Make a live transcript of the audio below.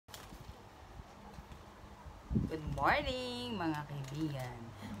Good morning mga kaibigan.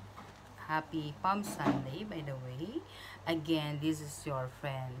 Happy Palm Sunday by the way. Again, this is your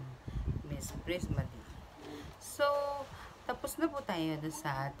friend Miss Prisma. So, tapos na po tayo dun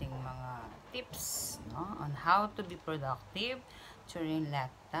sa ating mga tips, no, on how to be productive during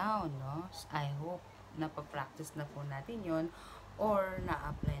lockdown, no. I hope napapractice na po natin yon or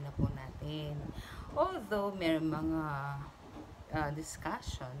na-apply na po natin. Although, may mga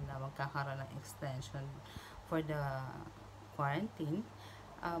discussion na magkakaroon ng extension for the quarantine,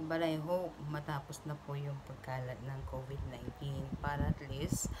 but I hope matapos na po yung pagkalat ng COVID-19 para at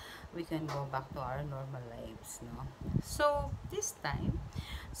least we can go back to our normal lives, no? So, this time,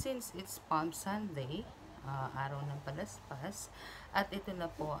 since it's Palm Sunday, araw ng palaspas, at ito na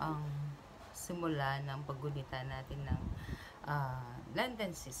po ang simula ng paggunita natin ng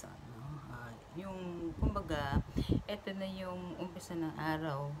Lenten season, no? Yung kumbaga ito na yung umpisa ng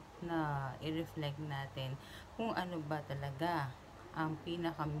araw na i-reflect natin kung ano ba talaga ang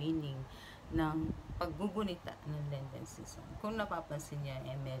pinaka-meaning ng paggugunita ng Lenten season. Kung napapansin niyo,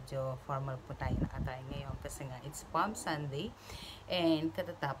 medyo formal po tayo nakatayo ngayon kasi nga it's Palm Sunday and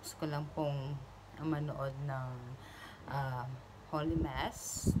katatapos ko lang pong manood ng Holy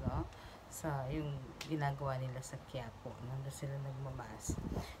Mass, no? Sa yung ginagawa nila sa Quiapo, nandun sila nagmamas.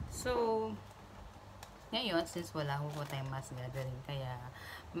 So, ngayon, since wala po tayong mass gathering, kaya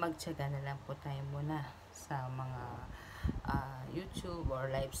magtyaga na lang po tayo muna sa mga YouTube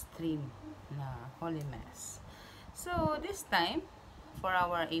or live stream na Holy Mass. So, this time, for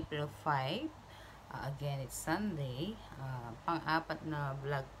our April 5, again, it's Sunday, pang-apat na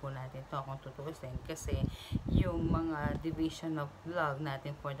vlog po natin to kung tutuusin kasi yung mga division of vlog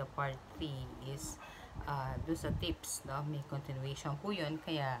natin for the part 3 is doon sa tips, no? May continuation po yun,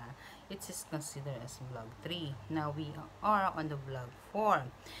 kaya it is considered as vlog 3. Now we are on the vlog 4.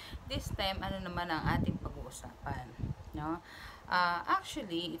 This time, ano naman ang ating pag-uusapan, no?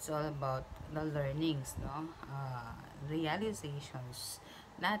 Actually, it's all about the learnings, no? Realizations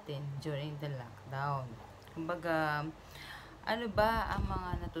natin during the lockdown. Kumbaga, ano ba ang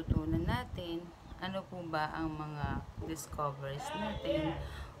mga natutunan natin? Ano po ba ang mga discoveries natin?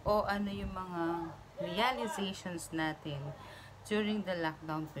 O ano yung mga realizations natin during the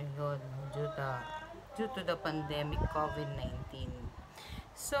lockdown period, no? due to the pandemic COVID-19.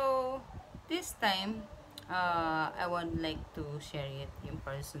 So, this time, I would like to share it yung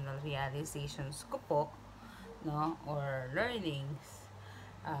personal realizations ko po, no, or learnings.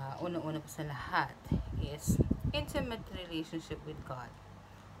 Una-una po sa lahat is intimate relationship with God,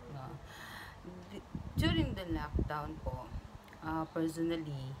 no. During the lockdown po,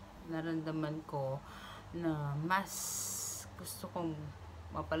 personally, naramdaman ko na mas gusto kong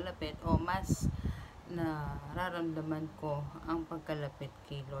mapalapit o mas nararamdaman ko ang pagkalapit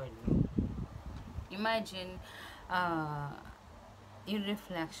kay Lord. Imagine, yung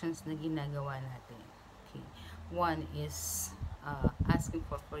reflections na ginagawa natin. Okay. One is asking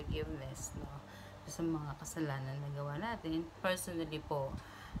for forgiveness, no, sa mga kasalanan na gawa natin. Personally po,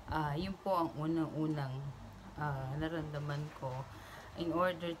 yun po ang unang-unang naramdaman ko in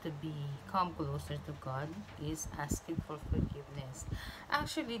order to become closer to God is asking for forgiveness.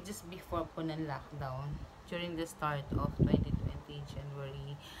 Actually, just before po ng lockdown, during the start of 2020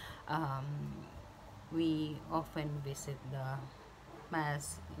 January, we often visit the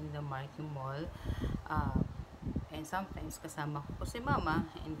Mass in the Market Mall, and sometimes kasama ko po si mama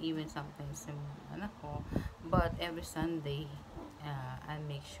and even sometimes yung anak ko, but every Sunday I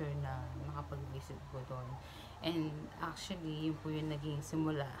make sure na makapag-visit ko doon. And actually, yun po yung naging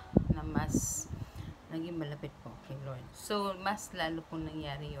simula na mas naging malapit po kay Lord. So, mas lalo pong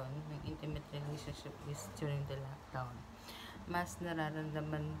nangyari yon yung intimate relationship is during the lockdown. Mas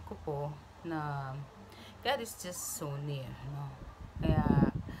nararamdaman ko po na God is just so near, no? Kaya,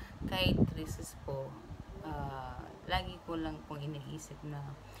 kahit crisis po, lagi ko lang pong iniisip na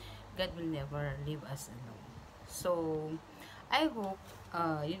God will never leave us alone. So, I hope,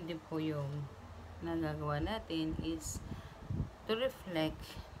 yun din po yung nagagawa natin is to reflect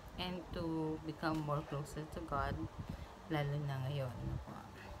and to become more closer to God, lalo na ngayon.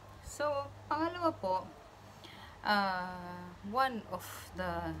 So, pangalawa po, one of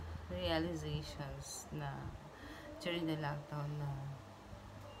the realizations na during the lockdown na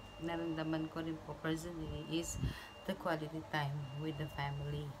naramdaman ko rin po personally is the quality time with the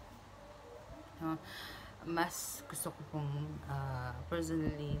family. Mas gusto ko pong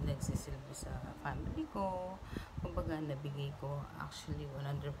personally nagsisilbi sa family ko. Kumbaga, nabigay ko actually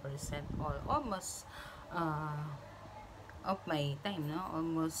 100% or almost of my time, no?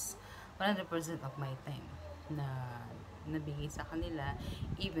 Almost 100% of my time na nabigay sa kanila,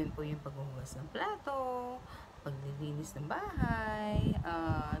 even po yung paghuhugas ng plato, paglilinis ng bahay,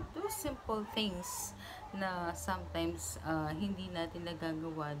 those simple things na sometimes hindi natin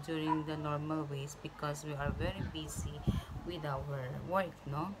nagagawa during the normal ways because we are very busy with our work,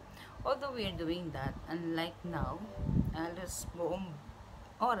 no? Although we are doing that, unlike now, alos buong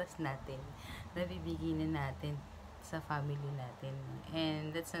oras natin nabibigyan na natin sa family natin.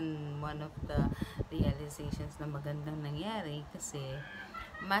 And that's one of the realizations na magandang nangyari kasi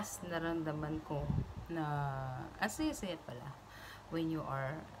mas naramdaman ko na asaya-saya pala when you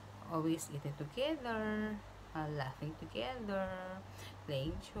are always eating together, laughing together,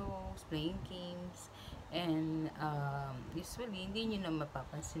 playing shows, playing games, and usually hindi nyo na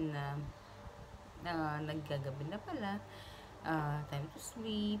mapapansin na naggagabi na pala, time to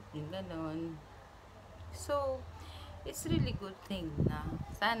sleep, yung ganon. So, it's really good thing na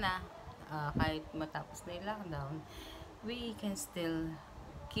sana kahit matapos na yung lockdown, we can still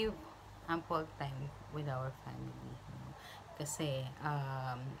give ample time with our family. Kasi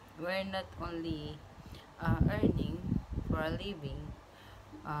we're not only earning for a living,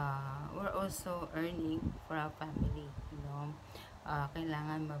 we're also earning for our family, you know.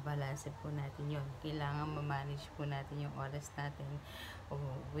 Kailangan mabalanse po natin yon, kailangan ma-manage po natin yung oras natin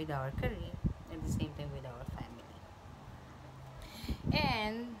with our career at the same time with our family.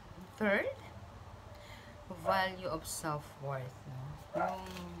 And third, value of self-worth, no? Yung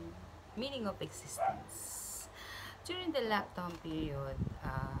meaning of existence. During the lockdown period,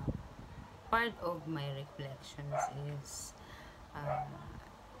 part of my reflections is,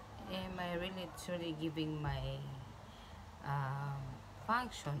 am I really truly giving my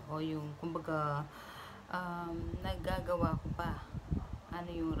function o yung kumbaga nagagawa ko ba, ano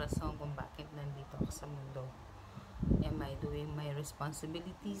yung rason kung bakit nandito ako sa mundo? Am I doing my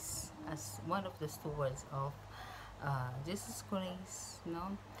responsibilities as one of the stewards of Jesus Christ,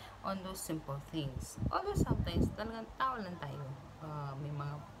 no? On those simple things. Although sometimes talagang tao lang tayo, may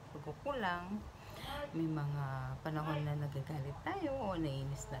mga pagkukulang, may mga panahon na nagagalit tayo o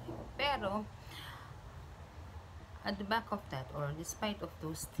naiinis tayo, pero at the back of that, or despite of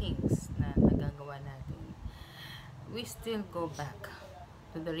those things na nagagawa natin, we still go back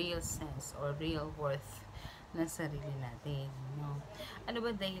to the real sense or real worth ng sarili natin, no? Ano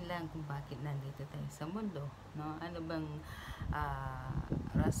ba dahilan kung bakit nandito tayo sa mundo, no? Ano bang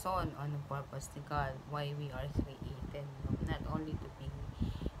rason o anong purpose ni God why we are created, no? Not only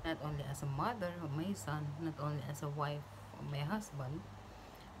as a mother of my son, not only as a wife of my husband,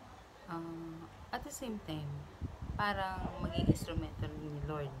 at the same time parang maging instrumento ni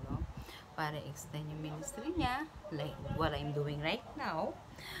Lord, no? Para extend yung ministry niya, like what I'm doing right now,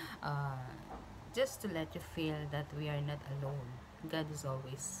 just to let you feel that we are not alone. God is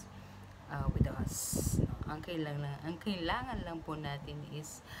always with us. No? Ang kailangan lang po natin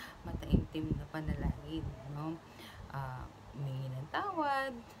is mataimtim na panalangin, no? Humingi ng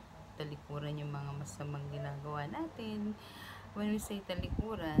tawad, talikuran yung mga masamang ginagawa natin. When we say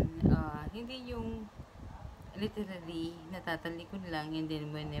talikuran, hindi yung literally natatalikod lang and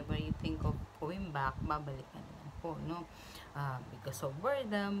then whenever you think of going back, babalikan lang po, no? Because of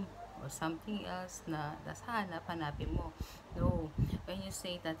boredom or something else na hanapin mo. No, when you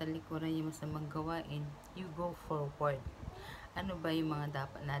say tatalikuran yung masamang gawain, you go forward. Ano ba yung mga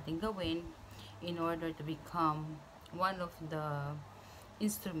dapat natin gawin in order to become one of the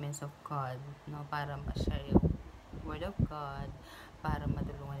instruments of God, no? Para ma-share yung word of God, para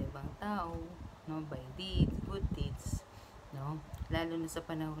matulungan ibang tao, no? By deeds, good deeds, no? Lalo na sa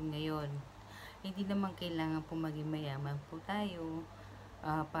panahon ngayon, hindi naman kailangan po maging mayaman po tayo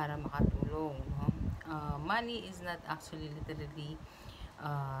para makatulong, no? Money is not actually literally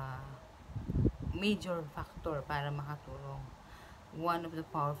major factor para makatulong. One of the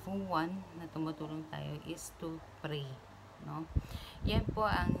powerful one na tumutulong tayo is to pray, no? Yan po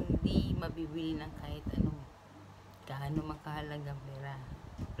ang hindi mabibili ng kahit anong gaano makahalagang pera.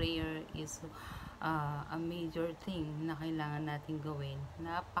 Prayer is a major thing na kailangan natin gawin.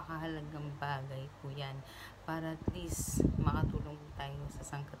 Napakahalagang bagay po yan para at least makatulong tayo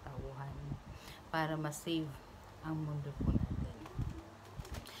sa sangkatauhan, para ma-save ang mundo po natin.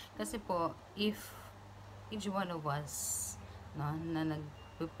 Kasi po, if each one of us, no, na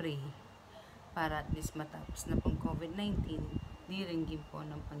nagpe-pray para at least matapos na pong COVID-19, diringgin po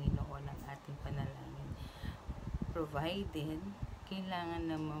ng Panginoon ang ating panalangin. Provided, kailangan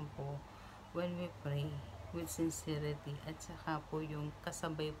naman po when we pray with sincerity at saka po yung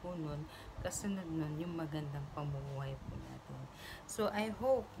kasabay po nun, kasunod nun yung magandang pamumuhay po natin. So I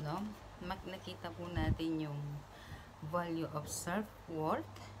hope, no, nakita po natin yung value of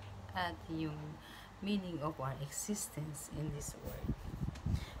self-worth at yung meaning of our existence in this world.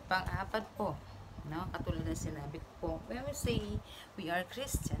 Pang-apat po, no, katulad ng sinabi ko po, when we say we are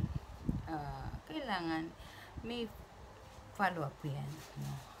Christian, kailangan may follow-up yan,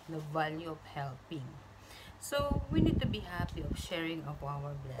 no? The value of helping. So, we need to be happy of sharing of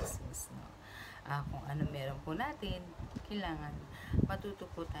our blessings, no? Kung ano meron po natin, kailangan matuto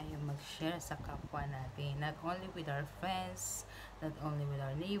po tayo mag-share sa kapwa natin, not only with our friends, not only with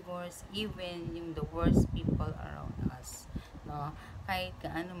our neighbors, even yung the worst people around us, no? Kahit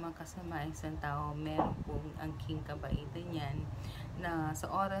kaano makasama isang tao, meron pong angking kabaitan yan na sa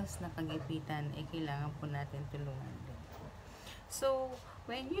oras na kagipitan ay kailangan po natin tulungan din. So,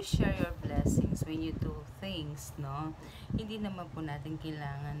 when you share your blessings, when you do things, no, hindi naman po natin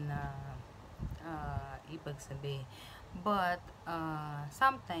kailangan na ipagsabi. But,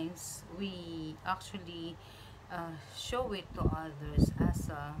 sometimes, we actually show it to others as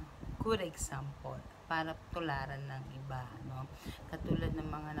a good example para tularan ng iba, no? Katulad ng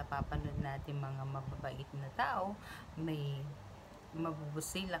mga napapanood natin mga mababait na tao, may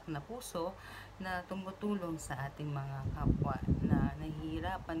mabubusilak na puso na tumutulong sa ating mga kapwa na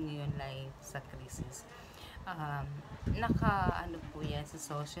nahihirapan ngayon dahil sa krisis. Ano po yan sa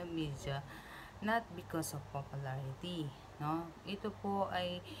social media, not because of popularity, no? Ito po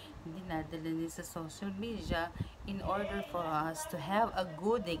ay dinadala din sa social media in order for us to have a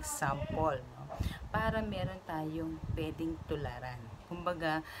good example, no? Para meron tayong pwedeng tularan.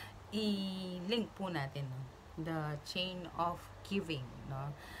 Kumbaga, i-link po natin, no? The chain of giving,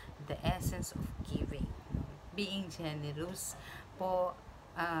 no? The essence of giving, no? Being generous po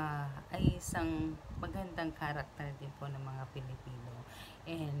ay isang magandang karakter din po ng mga Pilipino.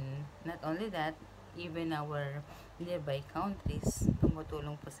 And not only that, even our nearby countries,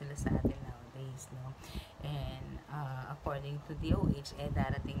 tumutulong po sila sa atin nowadays, no? And according to DOH,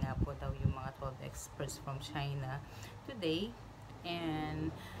 darating nga po daw yung mga 12 experts from China today.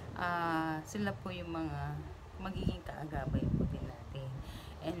 And sila po yung mga magiging kaagabay po din natin.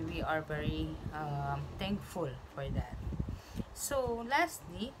 And we are very thankful for that. So,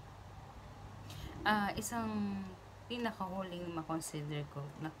 lastly, isang pinakahuling na-consider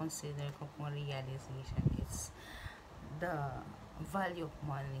ko kung realization is the value of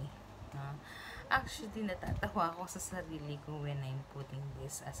money. Actually, natatawa ako sa sarili ko when I'm putting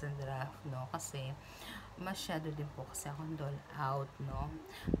this as a draft, no? Kasi masyado din po kasi akong doll out, no?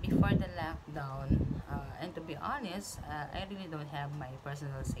 Before the lockdown, and to be honest, I really don't have my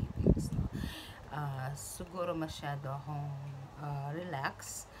personal savings, no? Siguro masyado akong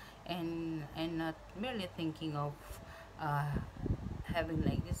relax and not merely thinking of having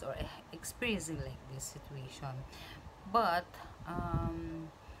like this or experiencing like this situation. But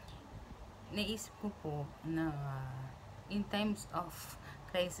naisip ko po na in times of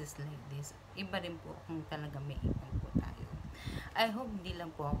crisis like this, iba rin po kung talaga may ipon po tayo. I hope hindi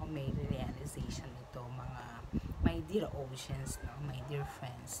lang po ako may realization nito, mga my dear oceans, no? My dear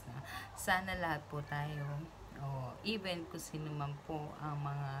friends, no? Sana lahat po tayo, even kung sino man po ang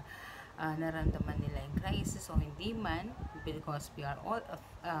mga naramdaman nila yung crisis o hindi man, because we are all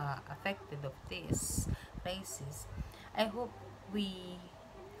affected of this crisis, I hope we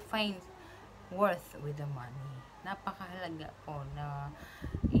find worth with the money. Napakahalaga po na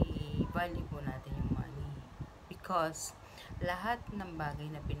i-value po natin yung money, because lahat ng bagay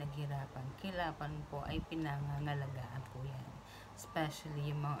na pinaghirapan, kailangan po ay pinangangalagaan po yan,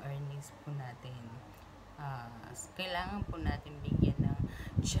 especially yung mga earnings po natin. Kailangan po natin bigyan ng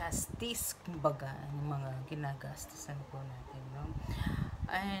justice, kumbaga, ng mga ginagastusan po natin, no?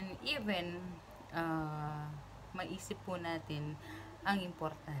 And even maisip po natin ang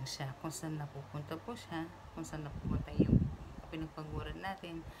importansya kung saan napupunta po siya, kung saan napupunta yung pinagpaguran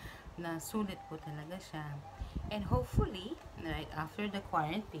natin, na sulit po talaga siya. And hopefully, right after the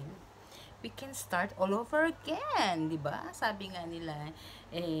quarantine, we can start all over again, di ba? Sabi nga nila,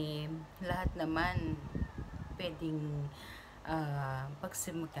 lahat naman pwedeng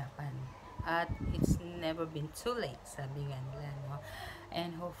pagsimugapan. At it's never been too late, sabi nga nila, no?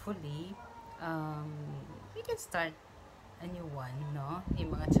 And hopefully, we can start a new one, no?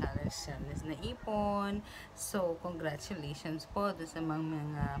 Yung mga challenge na ipon. So, congratulations po sa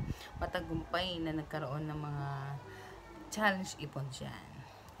mga matagumpay na nagkaroon ng mga challenge ipon dyan.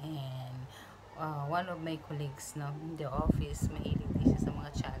 And one of my colleagues, no, in the office, mahilig din siya sa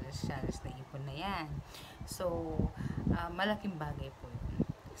mga challenge na ipon na yan. So, malaking bagay po yun.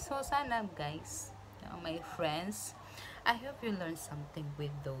 So, sana guys, my friends, I hope you learned something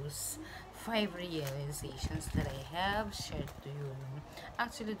with those 5 realizations that I have shared to you.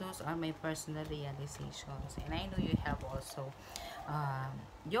 Actually, those are my personal realizations, and I know you have also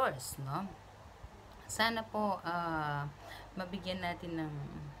yours, no? Sana po mabigyan natin ng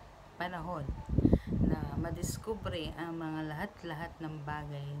panahon na madiskubre ang mga lahat-lahat ng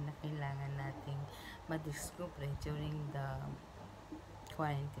bagay na kailangan nating madiskubre during the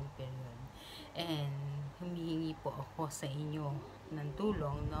quarantine period. And humihingi po ako sa inyo ng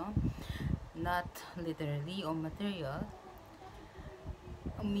tulong, no? Not literally o material.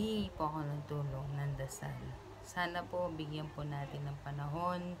 Humihingi po ako ng tulong, ng dasal. Sana po bigyan po natin ng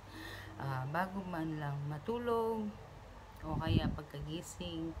panahon bago man lang matulog o kaya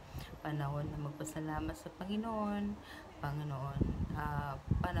pagkagising, panahon na magpasalamat sa Panginoon,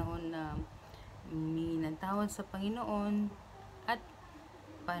 panahon na humingi ng tawad sa Panginoon, at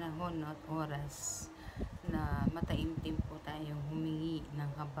panahon at oras na mataimtim po tayong humingi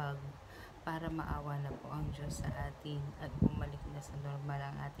ng habag para maawa na po ang Diyos sa atin at bumalik na sa normal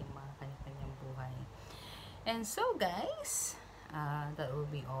ang ating mga kanya-kanyang buhay. And so guys, that will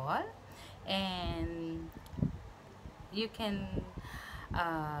be all. And you can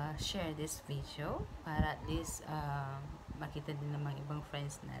share this video para at least makita din ng mga ibang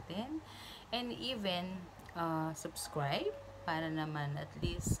friends natin, and even subscribe para naman at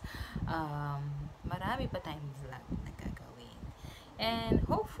least marami pa tayong vlog na gagawin, and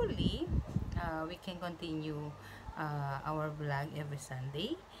hopefully we can continue our vlog every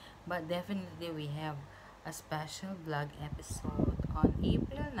Sunday, but definitely we have a special vlog episode on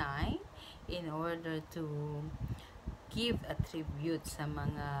April 9 in order to give a tribute sa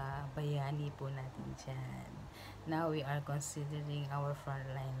mga bayani po natin dyan. Now we are considering our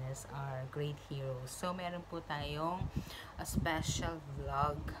frontliners are great heroes. So meron po tayong a special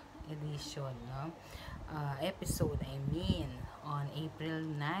vlog edition, no? Episode, I mean, on April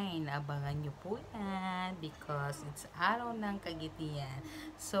 9. Abangan nyo po yan because it's araw ng Kagitian.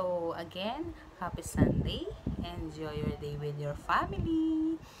 So again, happy Sunday. Enjoy your day with your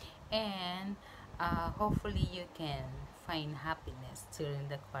family. And hopefully you can find happiness during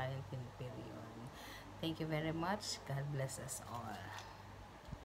the quarantine period. Thank you very much. God bless us all.